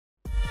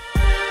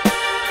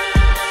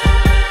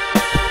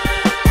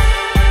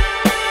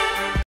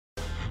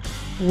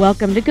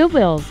Welcome to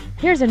Goodwill's.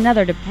 Here's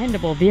another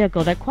dependable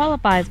vehicle that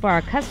qualifies for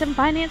our custom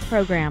finance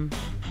program.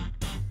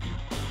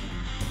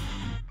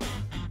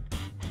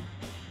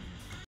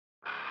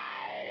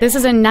 This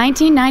is a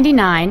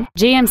 1999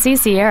 GMC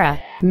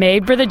Sierra,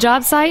 made for the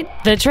job site,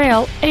 the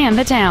trail, and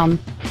the town.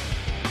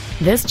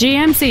 This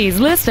GMC's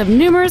list of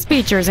numerous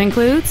features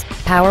includes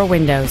power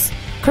windows,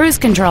 cruise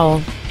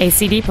control, a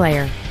CD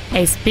player,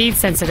 a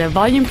speed-sensitive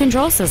volume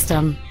control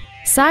system,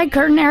 side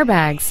curtain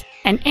airbags,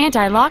 an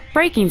anti-lock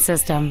braking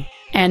system,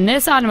 and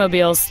this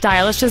automobile's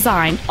stylish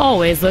design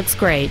always looks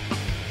great.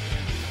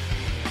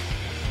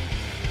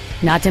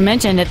 Not to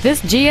mention that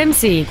this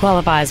GMC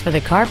qualifies for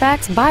the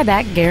Carfax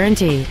buyback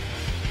guarantee.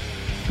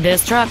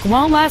 This truck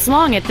won't last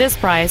long at this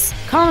price.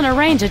 Call and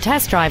arrange a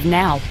test drive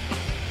now.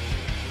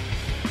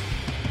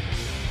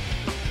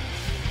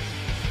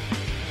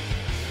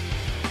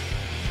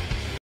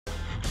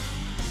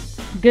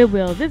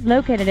 Goodwill's is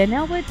located in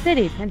Ellwood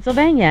City,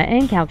 Pennsylvania,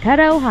 and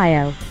Calcutta,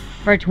 Ohio.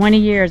 For 20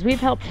 years, we've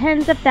helped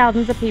tens of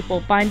thousands of people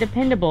find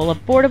dependable,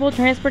 affordable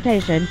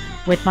transportation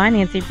with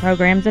financing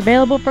programs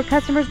available for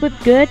customers with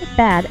good,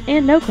 bad,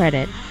 and no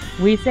credit.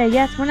 We say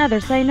yes when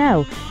others say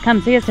no.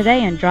 Come see us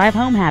today and drive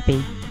home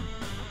happy.